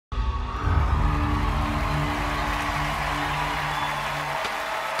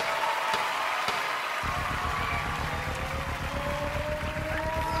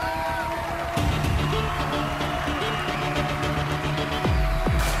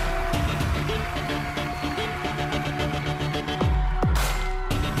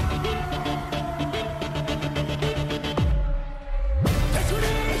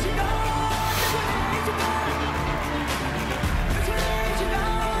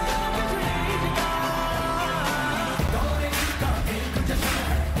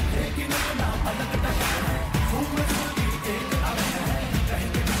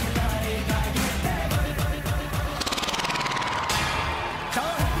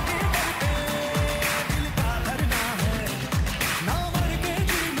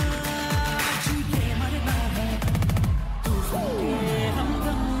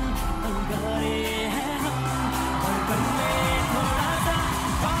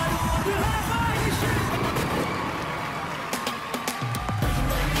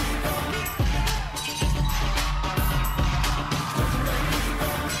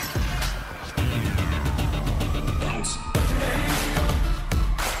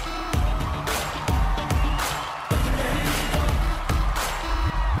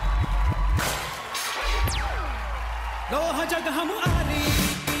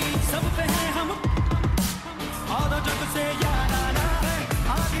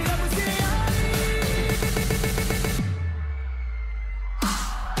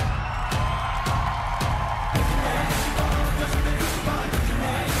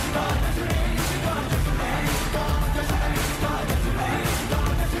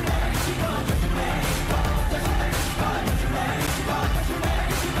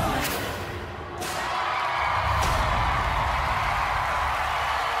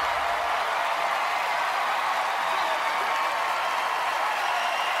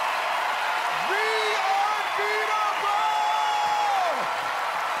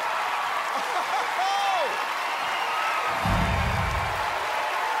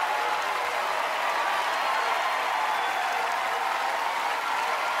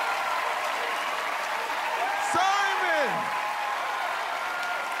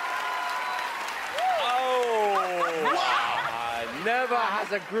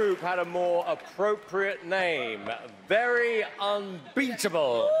as a group had a more appropriate name. Very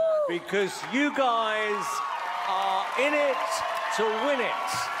unbeatable. Because you guys are in it to win it.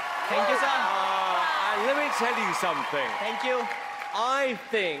 Thank you, sir. And let me tell you something. Thank you. I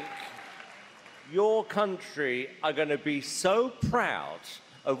think your country are going to be so proud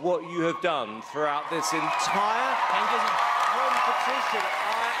of what you have done throughout this entire competition.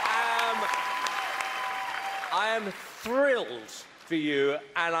 I am thrilled for you,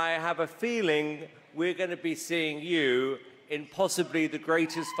 and I have a feeling we're going to be seeing you in possibly the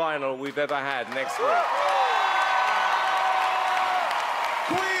greatest final we've ever had next week.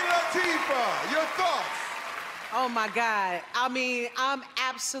 Queen Latifah, your thoughts? Oh my God. I mean, I'm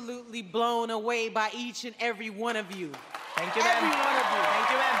absolutely blown away by each and every one of you. Thank you, ma'am. Every one of you. Thank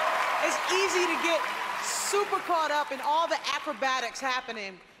you, ma'am. It's easy to get super caught up in all the acrobatics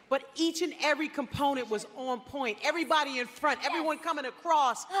happening, but each and every component was on point. Everybody in front, everyone coming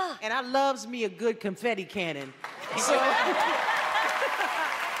across, and I loves me a good confetti cannon. So,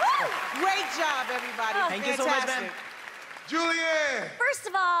 great job, everybody. Thank you so much, ma'am. Julianne! First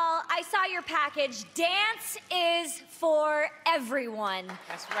of all, I saw your package. Dance is for everyone.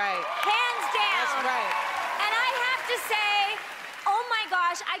 That's right. Hands down. That's right. And I have to say, oh my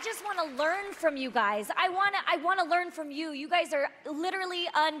gosh, I just want to learn from you guys. I want to learn from you. You guys are literally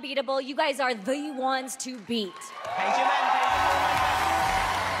unbeatable. You guys are the ones to beat. Thank you, ma'am.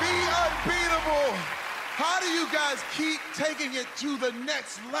 Be unbeatable. How do you guys keep taking it to the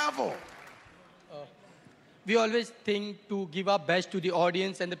next level? We always think to give our best to the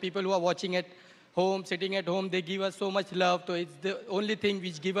audience and the people who are watching at home, sitting at home. They give us so much love. So it's the only thing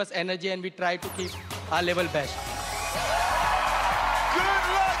which gives us energy, and we try to keep our level best. Good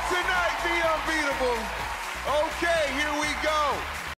luck tonight, be unbeatable. Okay, here we go.